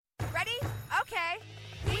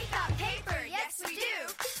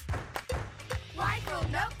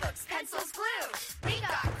pencils, glue. We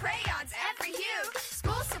got crayons every hue.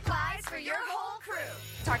 School supplies for your whole crew.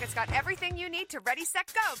 Target's got everything you need to ready,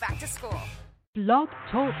 set, go back to school. Blog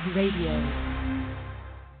Talk Radio.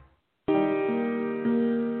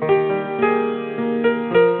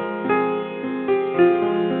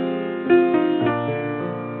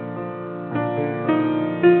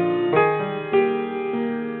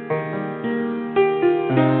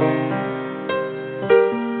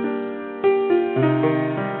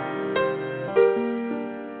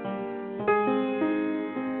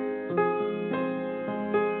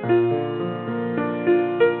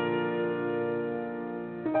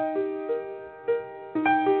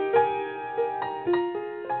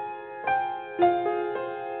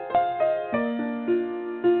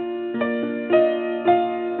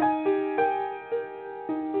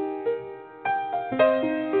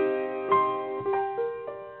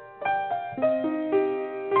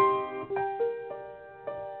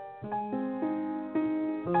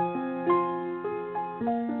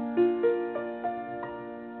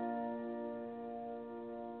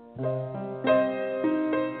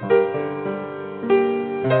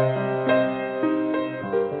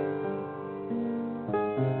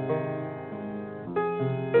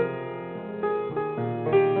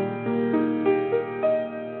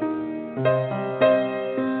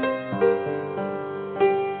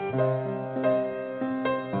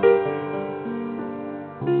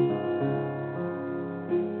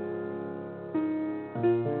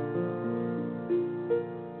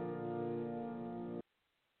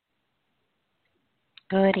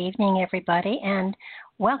 Good evening, everybody, and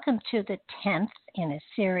welcome to the 10th in a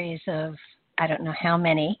series of, I don't know how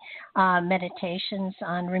many, meditations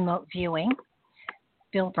on remote viewing.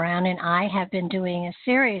 Bill Brown and I have been doing a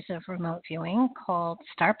series of remote viewing called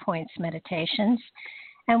Star Points Meditations,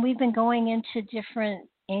 and we've been going into different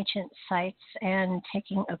ancient sites and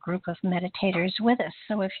taking a group of meditators with us.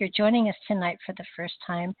 So if you're joining us tonight for the first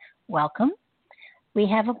time, welcome. We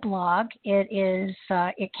have a blog. It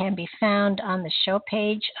can be found on the show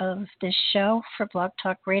page of this show for Blog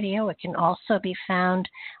Talk Radio. It can also be found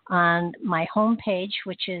on my homepage,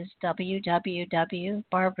 which is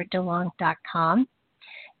www.barbaradilong.com.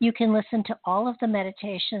 You can listen to all of the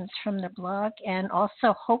meditations from the blog and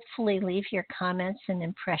also hopefully leave your comments and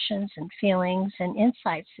impressions and feelings and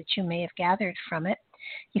insights that you may have gathered from it.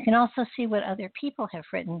 You can also see what other people have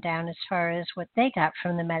written down as far as what they got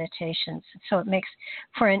from the meditations. So it makes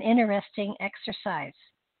for an interesting exercise.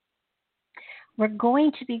 We're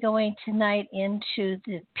going to be going tonight into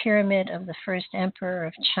the pyramid of the first emperor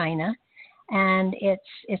of China. And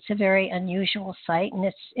it's a very unusual site, and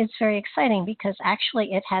it's very exciting because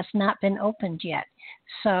actually it has not been opened yet.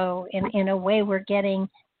 So in a way, we're getting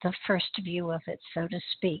the first view of it, so to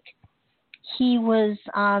speak. He was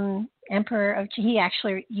emperor of. He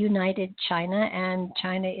actually united China, and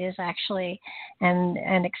China is actually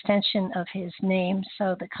an extension of his name.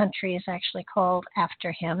 So the country is actually called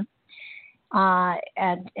after him.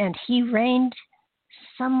 And he reigned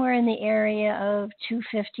somewhere in the area of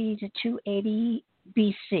 250 to 280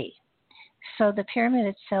 BC. So the pyramid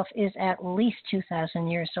itself is at least 2,000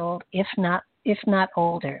 years old, if not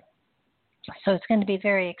older. So it's going to be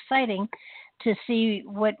very exciting to see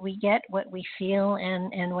what we get, what we feel,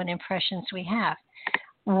 and what impressions we have.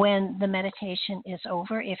 When the meditation is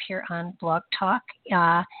over, if you're on Blog Talk,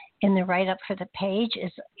 in the write-up for the page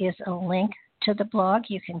is a link to the blog.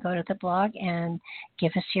 You can go to the blog and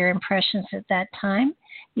give us your impressions at that time.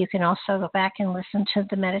 You can also go back and listen to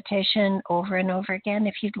the meditation over and over again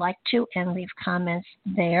if you'd like to and leave comments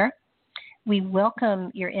there. We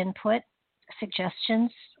welcome your input,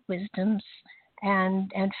 suggestions, wisdoms,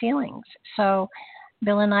 and feelings. So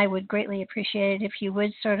Bill and I would greatly appreciate it if you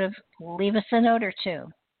would sort of leave us a note or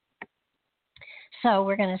two. So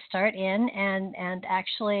we're going to start in, and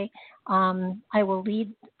actually, I will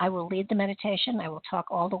lead the meditation. I will talk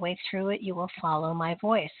all the way through it. You will follow my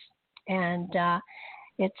voice, and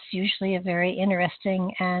it's usually a very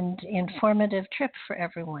interesting and informative trip for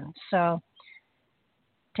everyone. So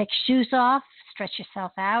take your shoes off, stretch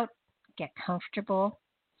yourself out, get comfortable,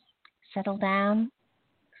 settle down,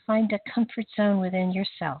 find a comfort zone within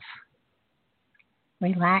yourself.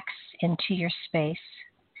 Relax into your space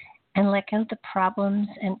and let go of the problems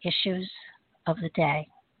and issues of the day.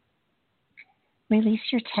 Release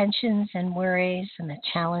your tensions and worries and the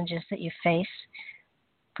challenges that you face,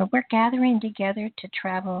 for we're gathering together to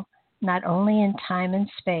travel not only in time and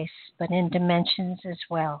space, but in dimensions as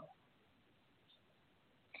well.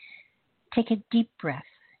 Take a deep breath,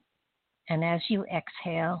 and as you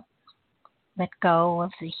exhale, let go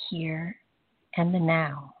of the here and the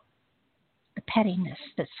now, the pettiness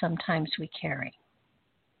that sometimes we carry.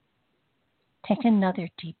 Take another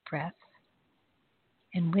deep breath.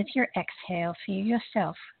 And with your exhale, feel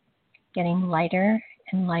yourself getting lighter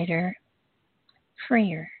and lighter,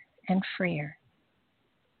 freer and freer.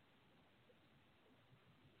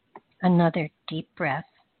 Another deep breath.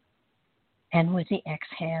 And with the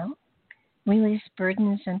exhale, release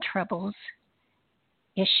burdens and troubles,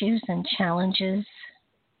 issues and challenges,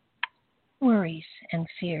 worries and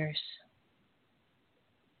fears.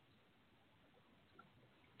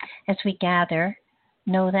 As we gather,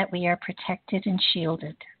 know that we are protected and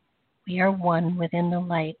shielded. We are one within the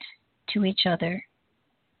light to each other.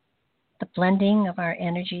 The blending of our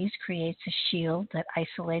energies creates a shield that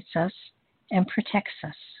isolates us and protects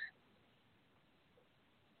us.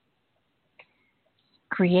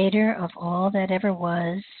 Creator of all that ever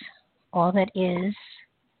was, all that is,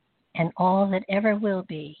 and all that ever will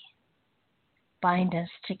be, bind us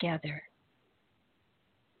together.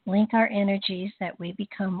 Link our energies that we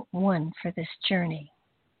become one for this journey.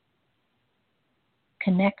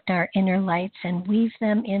 Connect our inner lights and weave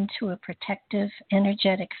them into a protective,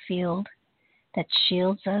 energetic field that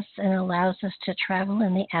shields us and allows us to travel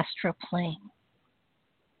in the astral plane.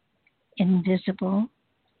 Invisible,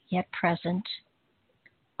 yet present.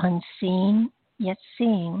 Unseen, yet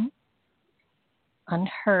seeing.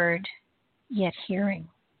 Unheard, yet hearing.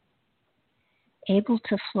 Able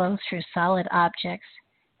to flow through solid objects,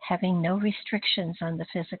 having no restrictions on the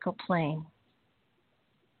physical plane.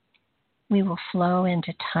 We will flow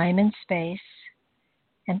into time and space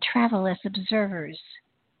and travel as observers,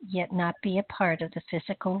 yet not be a part of the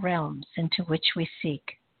physical realms into which we seek.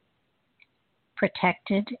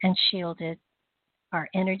 Protected and shielded, our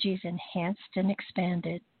energies enhanced and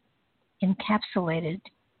expanded, encapsulated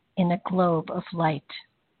in a globe of light.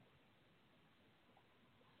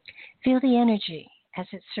 Feel the energy as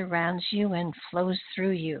it surrounds you and flows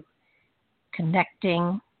through you,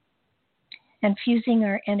 connecting and fusing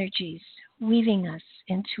our energies, weaving us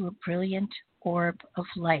into a brilliant orb of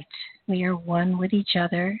light. We are one with each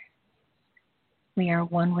other. We are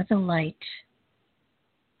one with the light.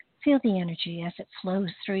 Feel the energy as it flows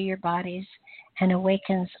through your bodies and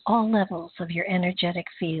awakens all levels of your energetic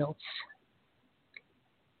fields.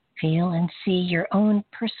 Feel and see your own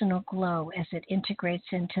personal glow as it integrates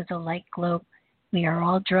into the light globe we are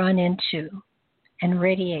all drawn into and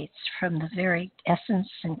radiates from the very essence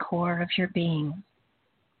and core of your being.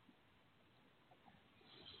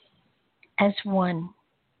 As one,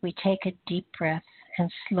 we take a deep breath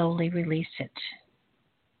and slowly release it.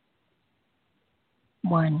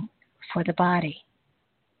 One for the body.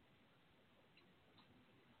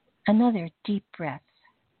 Another deep breath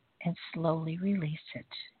and slowly release it.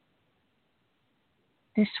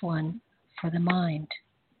 This one for the mind.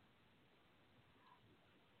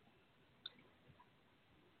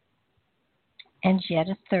 And yet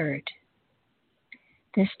a third,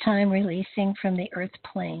 this time releasing from the earth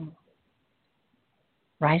plane,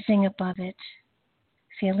 rising above it,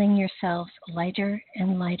 feeling yourselves lighter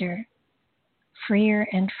and lighter, freer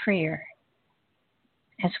and freer,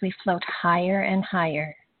 as we float higher and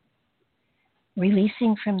higher,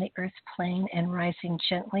 releasing from the earth plane and rising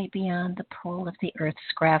gently beyond the pull of the earth's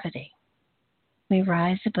gravity. We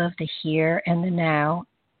rise above the here and the now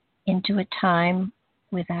into a time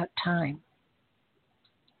without time.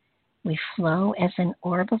 We flow as an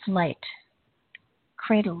orb of light,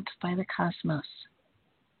 cradled by the cosmos.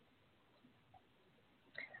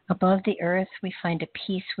 Above the earth, we find a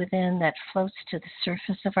peace within that floats to the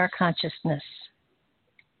surface of our consciousness.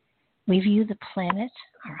 We view the planet,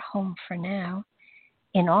 our home for now,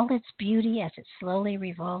 in all its beauty as it slowly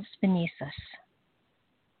revolves beneath us.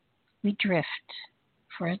 We drift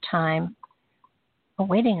for a time,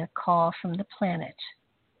 awaiting a call from the planet,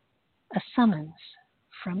 a summons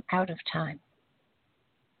from out of time.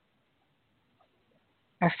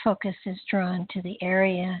 Our focus is drawn to the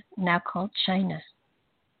area now called China,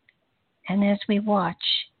 and as we watch,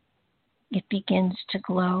 it begins to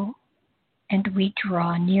glow and we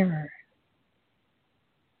draw nearer.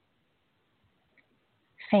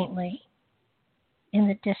 Faintly, in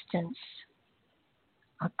the distance,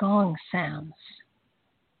 a gong sounds,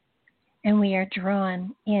 and we are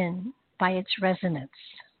drawn in by its resonance.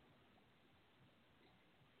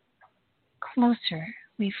 Closer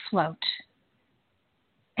we float,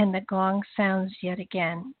 and the gong sounds yet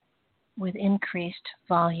again with increased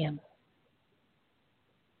volume.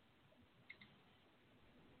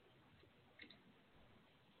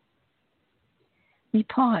 We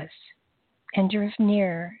pause and drift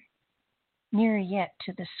nearer yet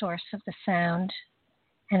to the source of the sound,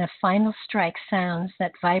 and a final strike sounds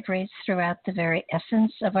that vibrates throughout the very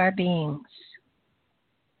essence of our beings.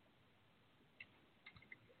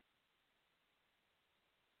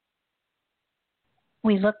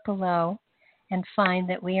 We look below and find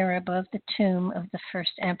that we are above the tomb of the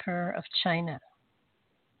first emperor of China.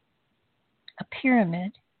 A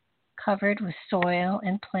pyramid covered with soil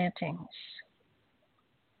and plantings,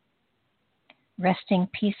 resting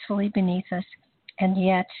peacefully beneath us and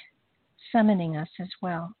yet summoning us as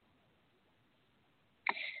well.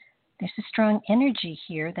 There's a strong energy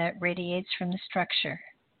here that radiates from the structure,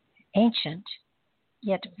 ancient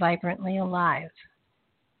yet vibrantly alive.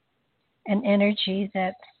 An energy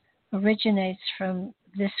that originates from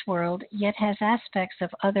this world yet has aspects of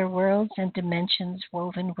other worlds and dimensions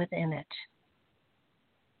woven within it.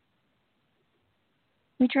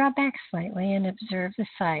 We draw back slightly and observe the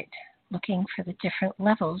site, looking for the different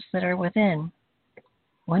levels that are within,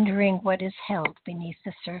 wondering what is held beneath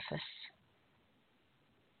the surface.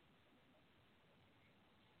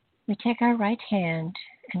 We take our right hand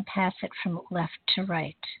and pass it from left to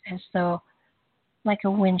right, as though like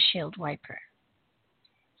a windshield wiper,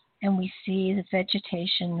 and we see the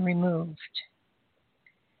vegetation removed,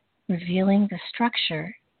 revealing the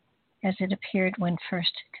structure as it appeared when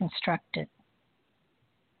first constructed.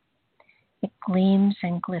 It gleams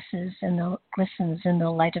and glistens in the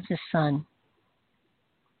light of the sun.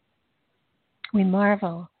 We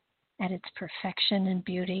marvel at its perfection and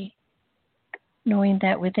beauty, knowing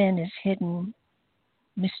that within is hidden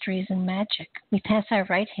mysteries and magic. We pass our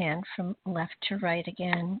right hand from left to right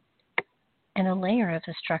again, and a layer of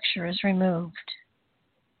the structure is removed.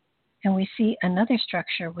 And we see another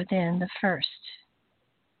structure within the first,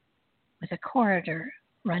 with a corridor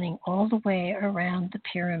running all the way around the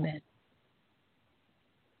pyramid.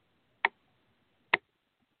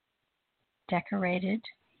 Decorated,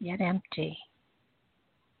 yet empty.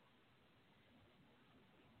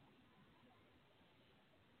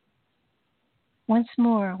 Once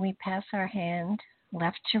more, we pass our hand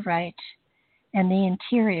left to right, and the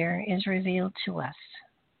interior is revealed to us.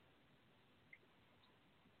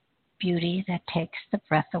 Beauty that takes the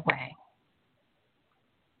breath away.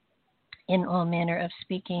 In all manner of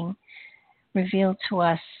speaking, revealed to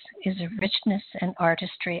us is a richness and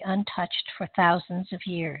artistry untouched for thousands of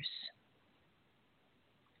years.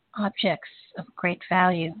 Objects of great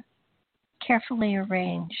value, carefully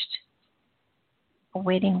arranged,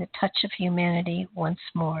 awaiting the touch of humanity once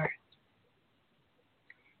more.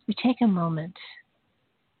 We take a moment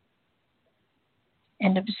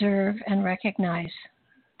and observe and recognize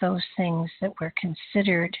those things that were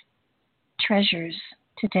considered treasures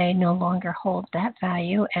today no longer hold that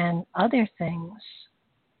value, and other things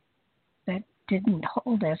that didn't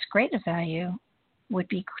hold as great a value would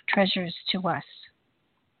be treasures to us.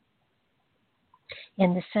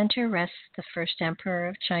 In the center rests the first emperor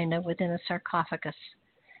of China within a sarcophagus,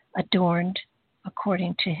 adorned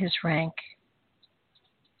according to his rank.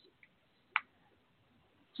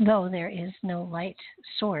 Though there is no light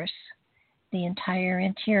source, the entire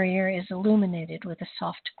interior is illuminated with a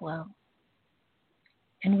soft glow,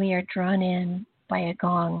 and we are drawn in by a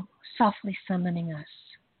gong softly summoning us.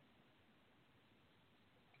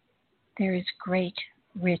 There is great,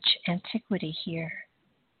 rich antiquity here.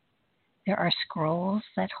 There are scrolls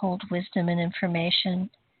that hold wisdom and information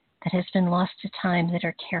that has been lost to time that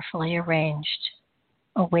are carefully arranged,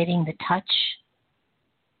 awaiting the touch,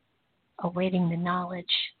 awaiting the knowledge,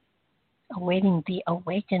 awaiting the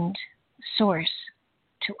awakened source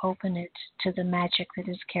to open it to the magic that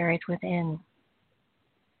is carried within.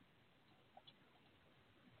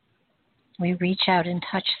 We reach out and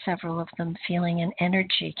touch several of them, feeling an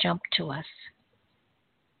energy jump to us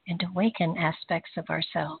and awaken aspects of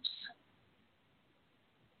ourselves.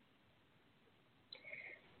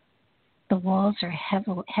 The walls are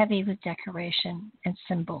heavy with decoration and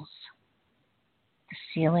symbols. The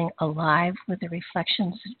ceiling alive with the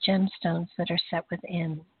reflections of gemstones that are set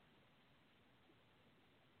within.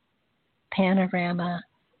 Panorama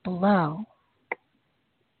below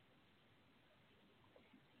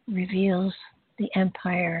reveals the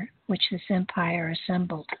empire which this empire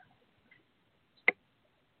assembled.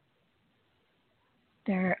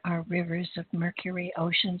 There are rivers of mercury,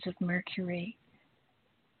 oceans of mercury.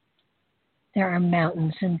 There are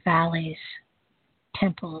mountains and valleys,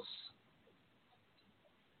 temples,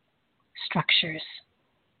 structures,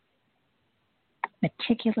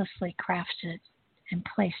 meticulously crafted and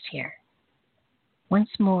placed here. Once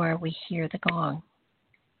more we hear the gong,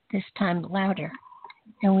 this time louder,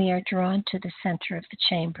 and we are drawn to the center of the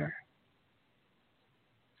chamber.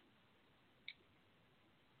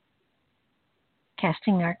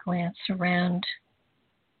 Casting our glance around,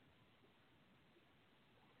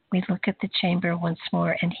 we look at the chamber once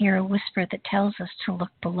more and hear a whisper that tells us to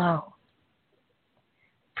look below.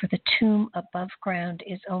 For the tomb above ground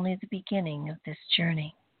is only the beginning of this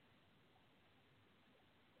journey.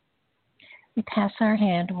 We pass our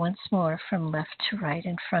hand once more from left to right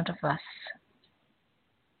in front of us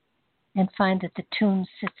and find that the tomb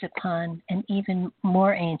sits upon an even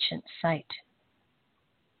more ancient site,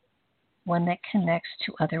 one that connects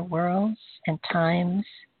to other worlds and times,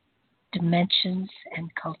 dimensions, and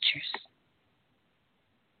cultures.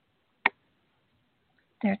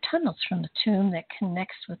 There are tunnels from the tomb that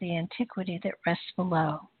connects with the antiquity that rests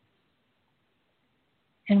below,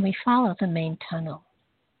 and we follow the main tunnel.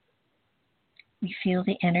 We feel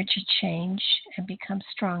the energy change and become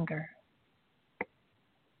stronger.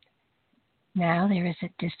 Now there is a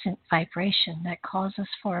distant vibration that calls us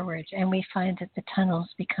forward, and we find that the tunnels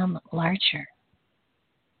become larger.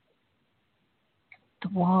 The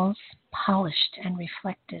walls polished and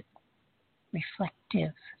reflective.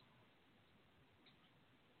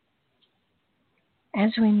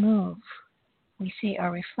 As we move, we see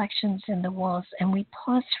our reflections in the walls, and we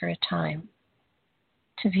pause for a time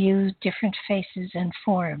to view different faces and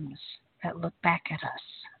forms that look back at us.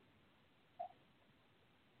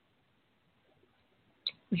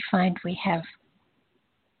 We find we have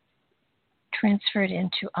transferred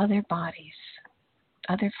into other bodies,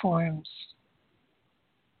 other forms,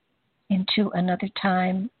 into another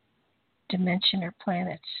time, dimension, or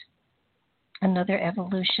planet, another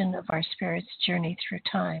evolution of our spirit's journey through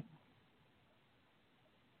time.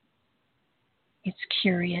 It's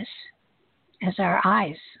curious as our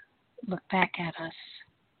eyes look back at us,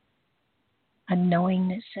 a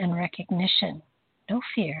knowingness and recognition, no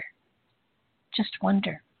fear, just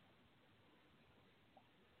wonder.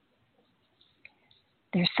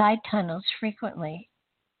 There are side tunnels frequently,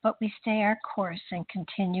 but we stay our course and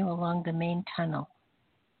continue along the main tunnel,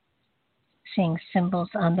 seeing symbols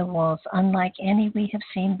on the walls unlike any we have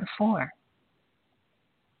seen before.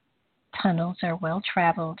 Tunnels are well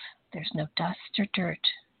traveled, there's no dust or dirt,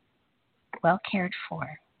 well cared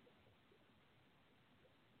for.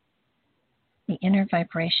 The inner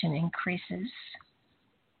vibration increases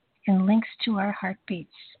and links to our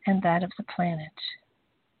heartbeats and that of the planet.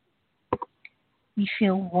 We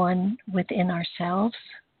feel one within ourselves,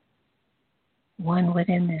 one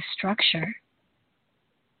within this structure,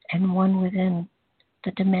 and one within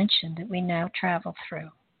the dimension that we now travel through.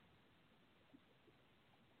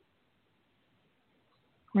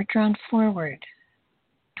 We're drawn forward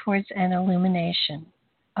towards an illumination,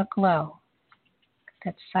 a glow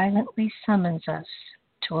that silently summons us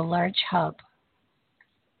to a large hub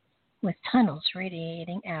with tunnels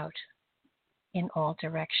radiating out in all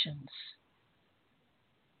directions.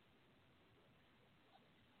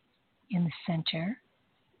 In the center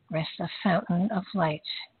rests a fountain of light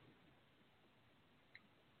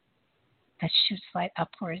that shoots light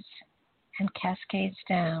upwards and cascades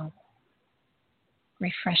down,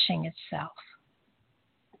 refreshing itself.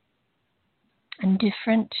 A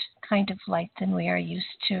different kind of light than we are used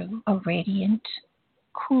to, a radiant,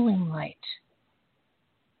 cooling light.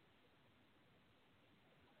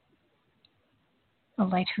 A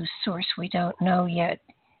light whose source we don't know yet.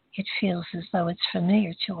 It feels as though it's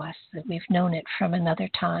familiar to us, that we've known it from another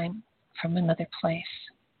time, from another place.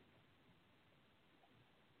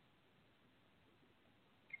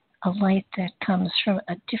 A light that comes from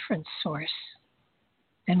a different source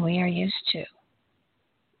than we are used to.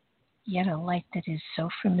 Yet a light that is so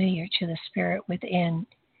familiar to the spirit within,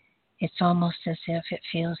 it's almost as if it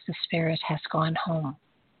feels the spirit has gone home.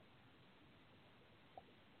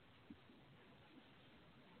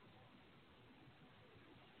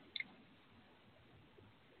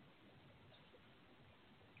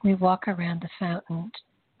 We walk around the fountain,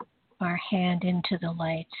 our hand into the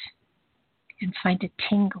light, and find a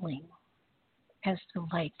tingling as the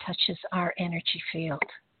light touches our energy field.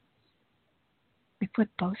 We put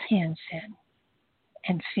both hands in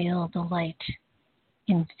and feel the light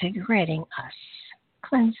invigorating us,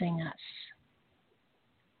 cleansing us,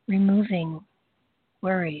 removing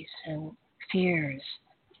worries and fears,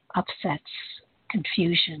 upsets,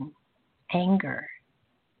 confusion, anger,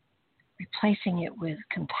 replacing it with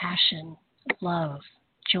compassion, love,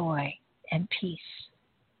 joy, and peace.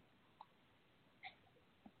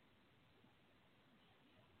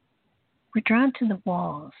 We're drawn to the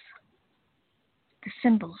walls. The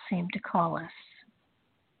symbols seem to call us.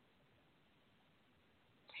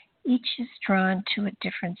 Each is drawn to a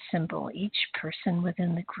different symbol, each person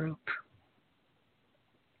within the group.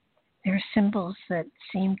 There are symbols that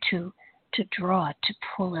seem to draw, to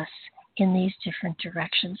pull us in these different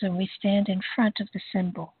directions, and we stand in front of the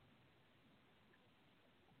symbol.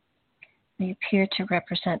 They appear to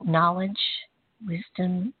represent knowledge,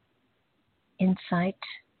 wisdom, insight,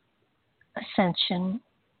 ascension,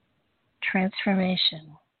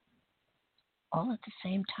 transformation, all at the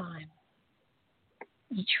same time.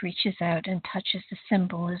 Each reaches out and touches the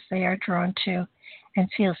symbol as they are drawn to and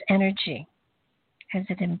feels energy as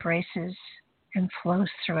it embraces and flows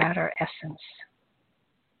throughout our essence,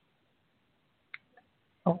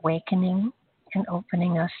 awakening and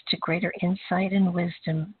opening us to greater insight and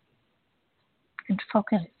wisdom, and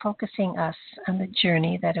focusing us on the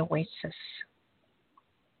journey that awaits us.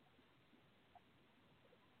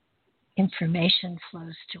 Information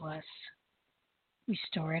flows to us. We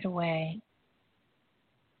store it away.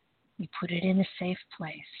 We put it in a safe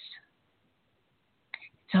place.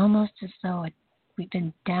 It's almost as though we've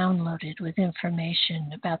been downloaded with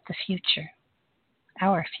information about the future,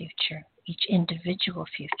 our future, each individual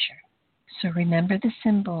future. So remember the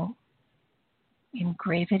symbol,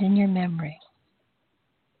 engrave it in your memory.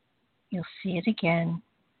 You'll see it again,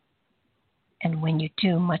 and when you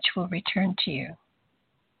do, much will return to you.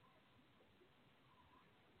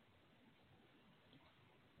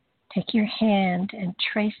 Take your hand and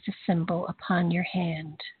trace the symbol upon your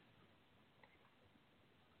hand.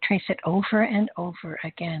 Trace it over and over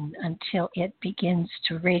again until it begins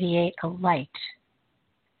to radiate a light,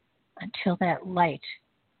 until that light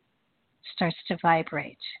starts to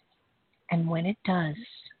vibrate. And when it does,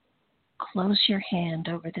 close your hand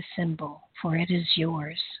over the symbol, for it is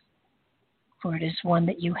yours, for it is one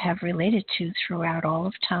that you have related to throughout all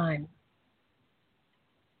of time.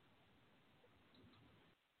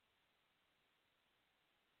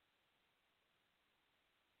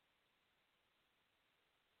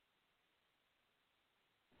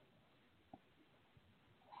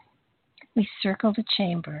 We circle the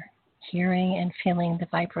chamber, hearing and feeling the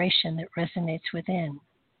vibration that resonates within.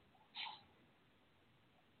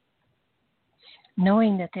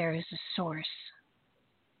 Knowing that there is a source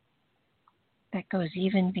that goes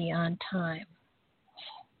even beyond time.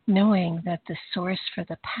 Knowing that the source for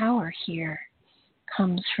the power here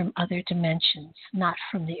comes from other dimensions, not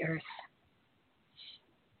from the earth.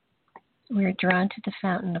 We are drawn to the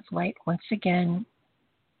fountain of light once again,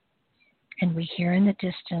 and we hear in the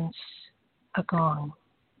distance a gong.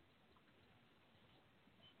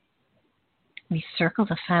 We circle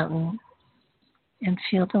the fountain and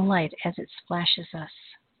feel the light as it splashes us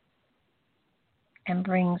and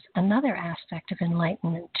brings another aspect of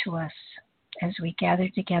enlightenment to us as we gather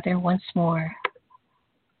together once more.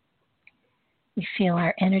 We feel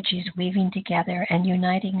our energies weaving together and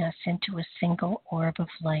uniting us into a single orb of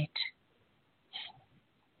light.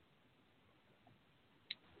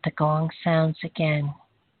 The gong sounds again,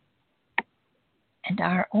 and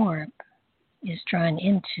our orb is drawn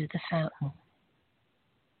into the fountain.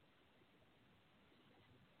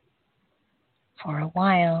 For a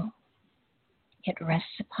while, it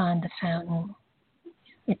rests upon the fountain.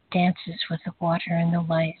 It dances with the water and the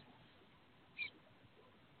light.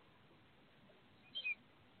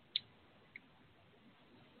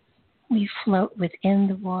 We float within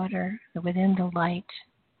the water, within the light.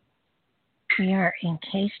 We are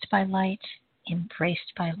encased by light,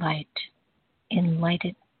 embraced by light,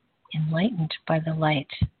 enlightened by the light.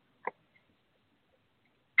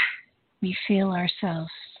 We feel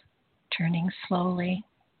ourselves turning slowly.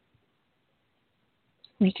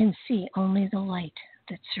 We can see only the light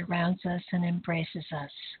that surrounds us and embraces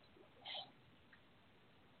us.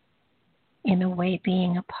 In a way,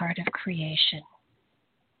 being a part of creation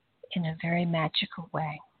in a very magical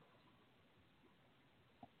way.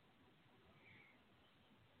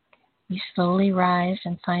 We slowly rise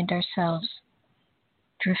and find ourselves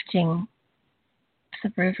drifting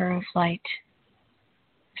the river of light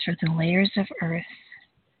through the layers of earth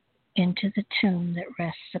into the tomb that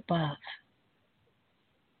rests above.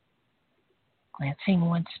 Glancing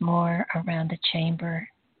once more around the chamber,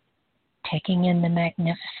 taking in the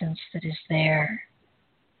magnificence that is there,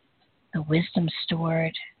 the wisdom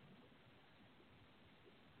stored.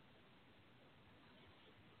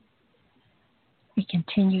 We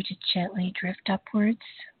continue to gently drift upwards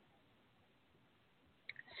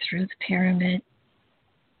through the pyramid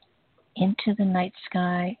into the night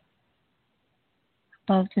sky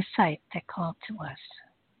above the site that called to us.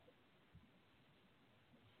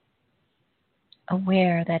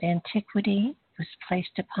 Aware that antiquity was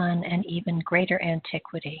placed upon an even greater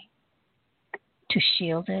antiquity to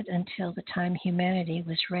shield it until the time humanity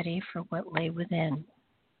was ready for what lay within.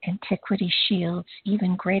 Antiquity shields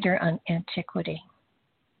even greater antiquity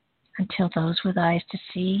until those with eyes to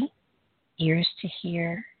see, ears to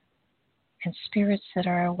hear, and spirits that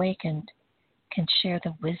are awakened can share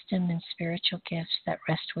the wisdom and spiritual gifts that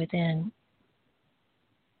rest within,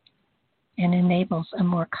 and enables a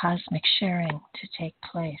more cosmic sharing to take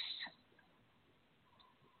place.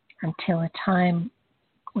 until a time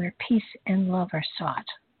where peace and love are sought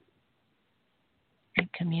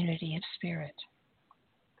and community of spirit.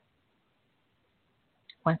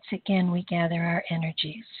 Once again, we gather our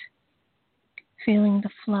energies, feeling the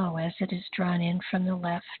flow as it is drawn in from the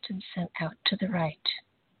left and sent out to the right.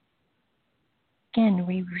 Again,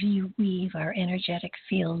 we reweave our energetic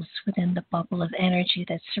fields within the bubble of energy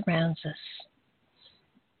that surrounds us.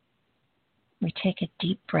 We take a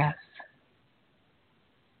deep breath,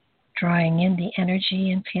 drawing in the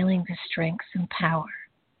energy and feeling the strength and power.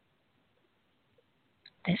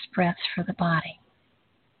 This breath for the body.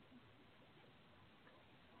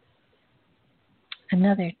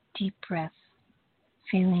 Another deep breath,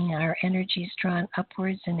 feeling our energies drawn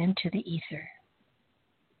upwards and into the ether.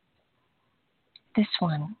 This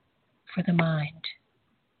one for the mind.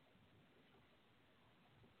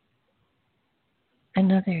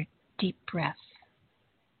 Another deep breath.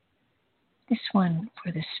 This one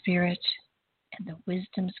for the spirit and the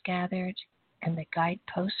wisdoms gathered and the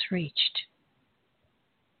guideposts reached.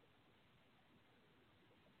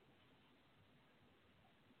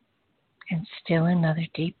 And still another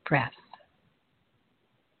deep breath.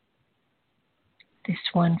 This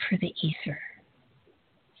one for the ether.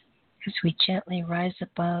 As we gently rise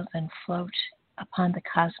above and float upon the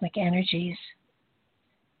cosmic energies,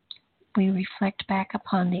 we reflect back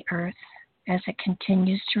upon the earth as it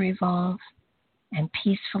continues to revolve and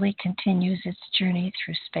peacefully continues its journey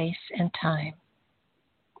through space and time,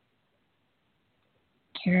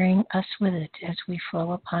 carrying us with it as we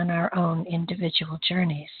flow upon our own individual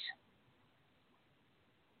journeys.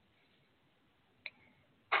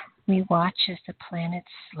 We watch as the planet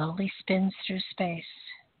slowly spins through space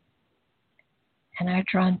and are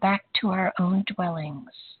drawn back to our own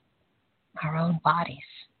dwellings, our own bodies.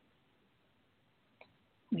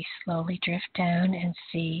 We slowly drift down and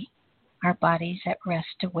see our bodies at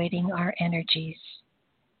rest awaiting our energies.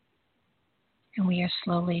 And we are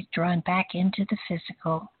slowly drawn back into the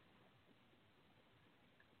physical,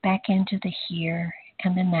 back into the here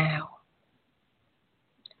and the now.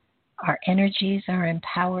 Our energies are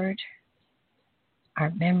empowered,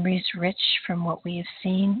 our memories rich from what we have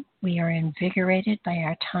seen. We are invigorated by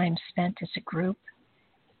our time spent as a group.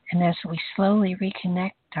 And as we slowly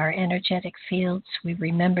reconnect our energetic fields, we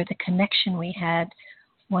remember the connection we had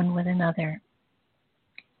one with another.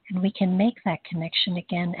 And we can make that connection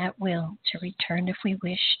again at will to return if we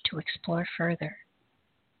wish to explore further.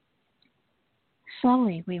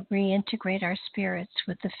 Slowly, we reintegrate our spirits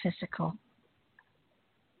with the physical,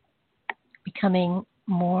 becoming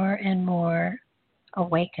more and more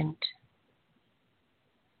awakened,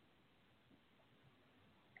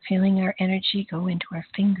 feeling our energy go into our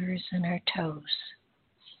fingers and our toes.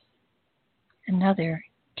 Another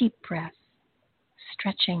deep breath,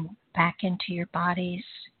 stretching back into your bodies,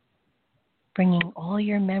 bringing all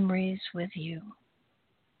your memories with you,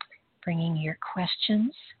 bringing your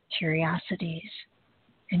questions, curiosities,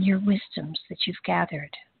 and your wisdoms that you've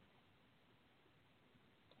gathered.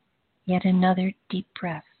 Yet another deep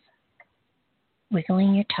breath,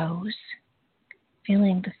 wiggling your toes,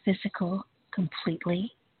 feeling the physical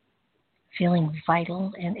completely, feeling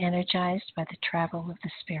vital and energized by the travel of the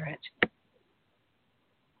spirit.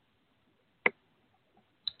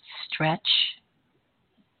 Stretch.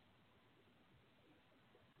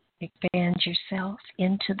 Expand yourself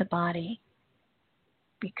into the body.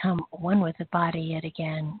 Become one with the body yet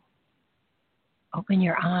again. Open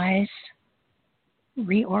your eyes.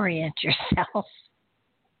 Reorient yourself.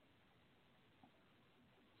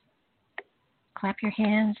 Clap your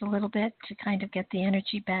hands a little bit to kind of get the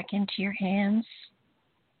energy back into your hands.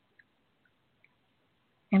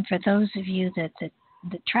 And for those of you that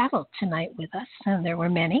traveled tonight with us, and there were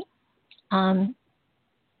many, when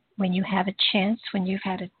you have a chance, when you've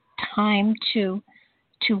had a time to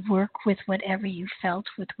work with whatever you felt,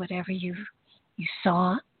 with whatever you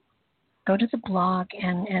saw, go to the blog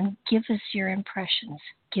and give us your impressions.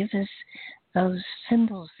 Give us those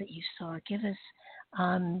symbols that you saw. Give us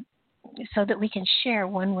so that we can share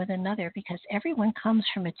one with another, because everyone comes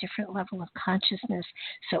from a different level of consciousness.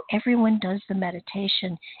 So everyone does the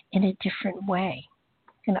meditation in a different way.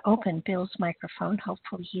 I'm going to open Bill's microphone.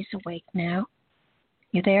 Hopefully he's awake now.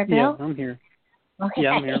 You there, Bill? Yeah, I'm here. Okay.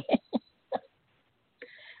 Yeah, I'm here.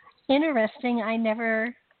 Interesting.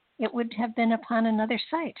 It would have been upon another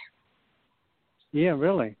site. Yeah,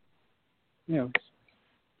 really. Yeah,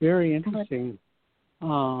 very interesting.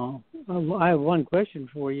 I have one question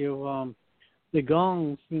for you. The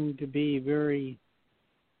gongs seem to be very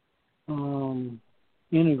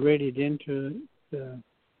integrated into the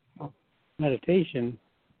meditation.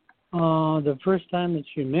 The first time that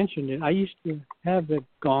you mentioned it, I used to have the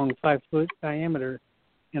gong 5-foot diameter,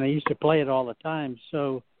 and I used to play it all the time.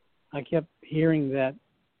 So I kept hearing that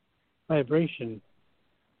vibration,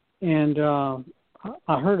 and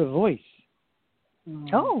I heard a voice.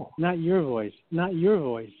 Not your voice.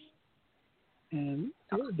 And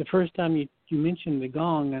the first time you mentioned the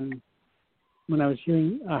gong, and when I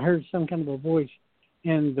heard some kind of a voice,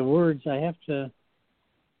 and the words I have to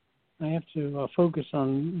focus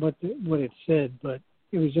on what it said, but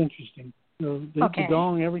it was interesting. So the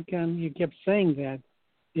gong, every time you kept saying that,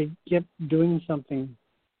 it kept doing something.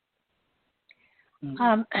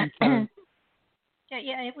 Yeah,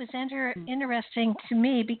 it was interesting to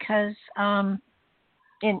me because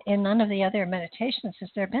in none of the other meditations has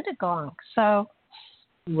there been a gong. So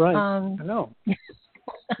right, I know.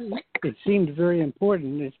 It seemed very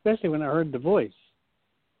important, especially when I heard the voice.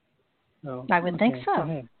 So, I would think so. Go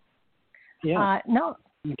ahead. Yeah. No.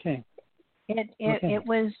 Okay. It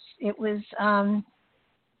was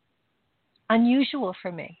unusual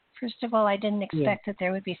for me. First of all, I didn't expect that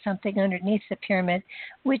there would be something underneath the pyramid,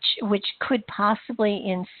 which could possibly,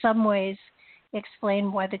 in some ways,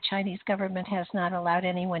 explain why the Chinese government has not allowed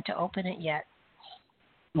anyone to open it yet.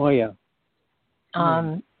 Oh yeah.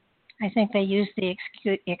 I think they use the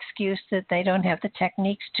excuse that they don't have the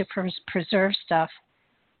techniques to preserve stuff.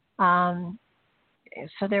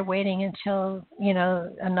 So they're waiting until,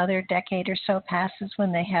 another decade or so passes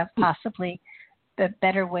when they have possibly the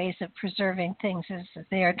better ways of preserving things as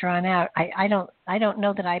they are drawn out. I don't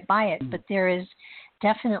know that I buy it, but there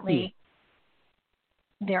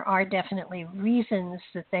are definitely reasons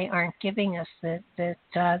that they aren't giving us that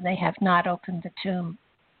they have not opened the tomb.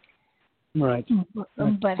 Right.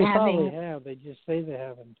 But they probably have. They just say they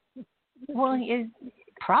haven't. Well,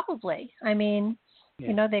 probably. I mean,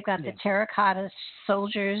 they've got the terracotta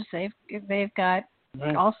soldiers. They've got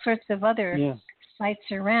all sorts of other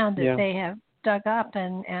sites around that they have dug up,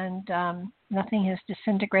 and nothing has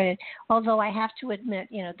disintegrated. Although I have to admit,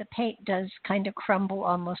 the paint does kind of crumble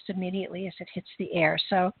almost immediately as it hits the air.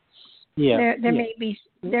 So there may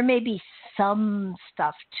be some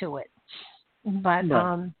stuff to it, but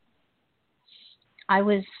I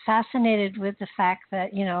was fascinated with the fact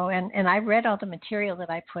that, and I read all the material that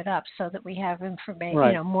I put up so that we have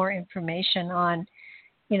information, more information on,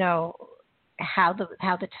 how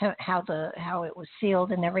it was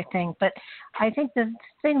sealed and everything. But I think the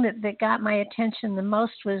thing that got my attention the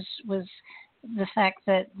most was the fact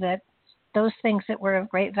that those things that were of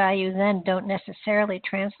great value then don't necessarily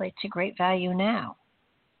translate to great value now.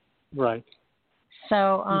 Right.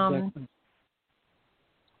 So, exactly.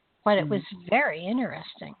 But it was very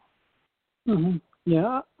interesting. Mm-hmm.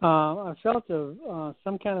 Yeah, I felt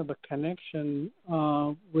some kind of a connection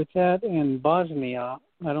with that in Bosnia.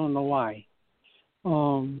 I don't know why.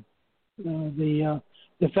 The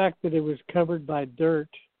fact that it was covered by dirt,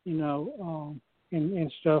 and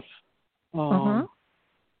stuff,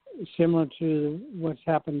 similar to what's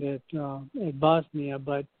happened at Bosnia,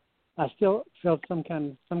 but I still felt some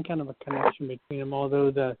kind of a connection between them,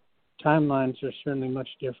 although the timelines are certainly much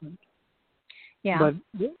different. Yeah. But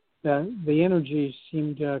the energies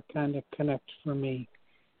seemed to kind of connect for me.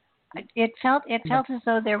 It felt as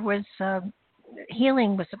though there was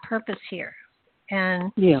healing was a purpose here,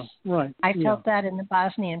 and I felt that in the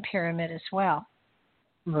Bosnian pyramid as well.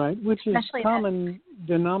 Right, which is Especially common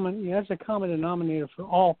denominator. That's a common denominator for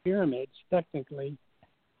all pyramids, technically,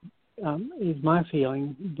 is my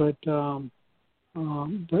feeling. But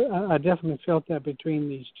I definitely felt that between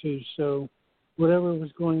these two. So whatever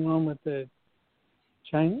was going on with the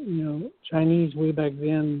Chinese way back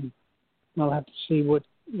then, I'll have to see what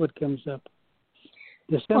comes up.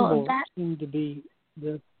 The symbols seem to be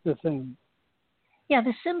the thing. Yeah,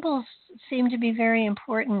 the symbols seem to be very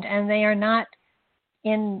important, and they are not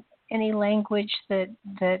in any language that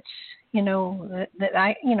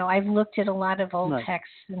I've looked at a lot of old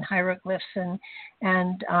texts and hieroglyphs and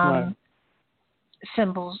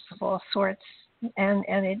symbols of all sorts, and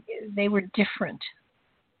they were different.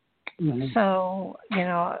 Mm-hmm. So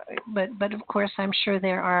but of course I'm sure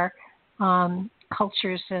there are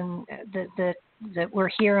cultures and that were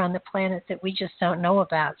here on the planet that we just don't know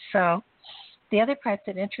about. So the other part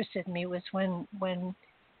that interested me was when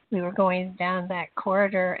we were going down that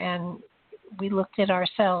corridor and we looked at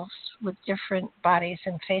ourselves with different bodies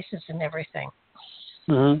and faces and everything.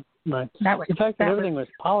 Mm-hmm. Right. The fact that everything was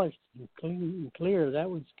polished and clean and clear, that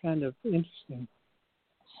was kind of interesting.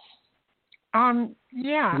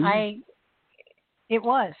 It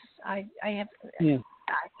was. I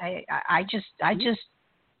just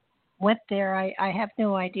went there. I have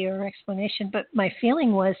no idea or explanation, but my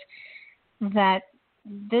feeling was that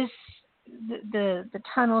the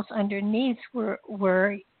tunnels underneath were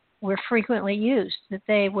frequently used. That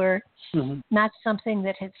they were not something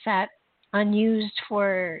that had sat unused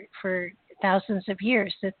for thousands of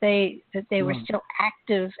years. That they were still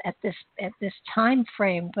active at this time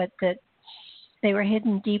frame, but that they were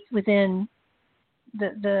hidden deep within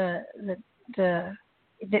they're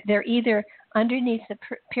either underneath the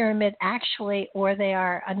pyramid actually, or they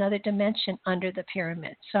are another dimension under the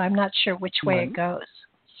pyramid. So I'm not sure which way it goes.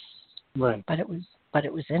 Right. But it was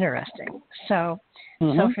interesting. So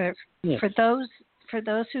for those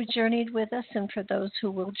who journeyed with us, and for those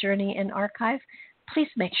who will journey in archive, please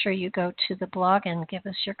make sure you go to the blog and give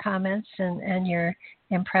us your comments and your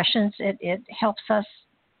impressions. It helps us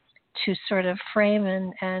to sort of frame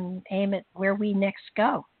and aim at where we next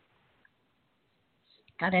go.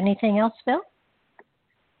 Got anything else, Bill?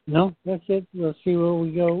 No, that's it. We'll see where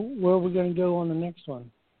we go. Where we're going to go on the next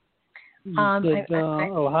one.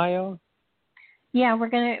 Ohio. Yeah, we're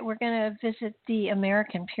gonna visit the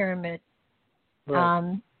American pyramid.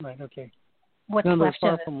 Right. Right. Okay. What's not left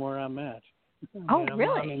far of it? from where I'm at. Oh,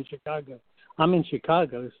 really? I'm in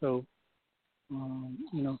Chicago. So,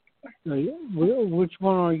 which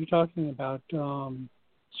one are you talking about?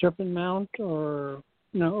 Serpent Mount or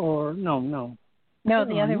no? No,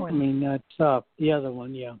 the other one. I mean, that's the other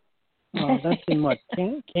one. Yeah. That's in what?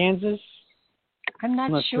 Kansas. I'm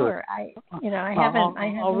not sure. I haven't.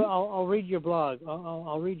 I'll read your blog.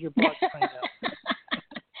 I'll read your blog to find out.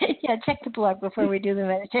 Yeah, check the blog before we do the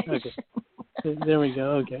meditation. Okay. There we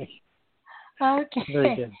go. Okay. Okay.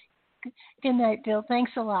 Very good. Good night, Bill.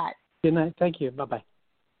 Thanks a lot. Good night. Thank you. Bye-bye.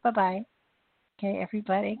 Bye-bye. Okay,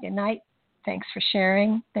 everybody. Good night. Thanks for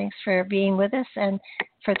sharing. Thanks for being with us. And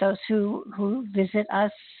for those who visit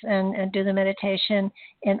us and do the meditation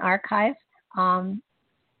in archive,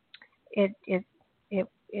 it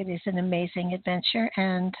is an amazing adventure,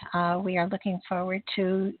 and we are looking forward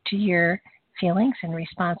to your feelings and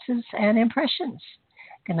responses and impressions.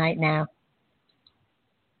 Good night now.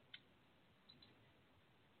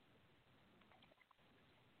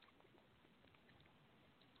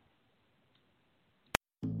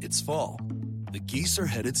 It's fall. The geese are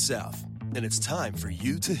headed south, and it's time for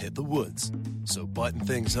you to hit the woods. So button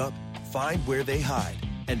things up, find where they hide,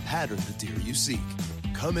 and pattern the deer you seek.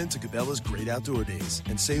 Come into Cabela's Great Outdoor Days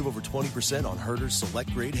and save over 20% on Herter's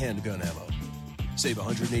select grade handgun ammo. Save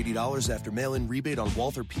 $180 after mail-in rebate on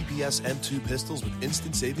Walther PPS M2 pistols with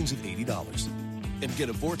instant savings of $80. And get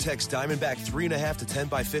a Vortex Diamondback 3.5 to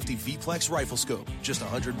 10x50 V-Plex rifle scope, just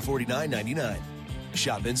 $149.99.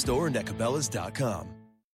 Shop in-store and at Cabela's.com.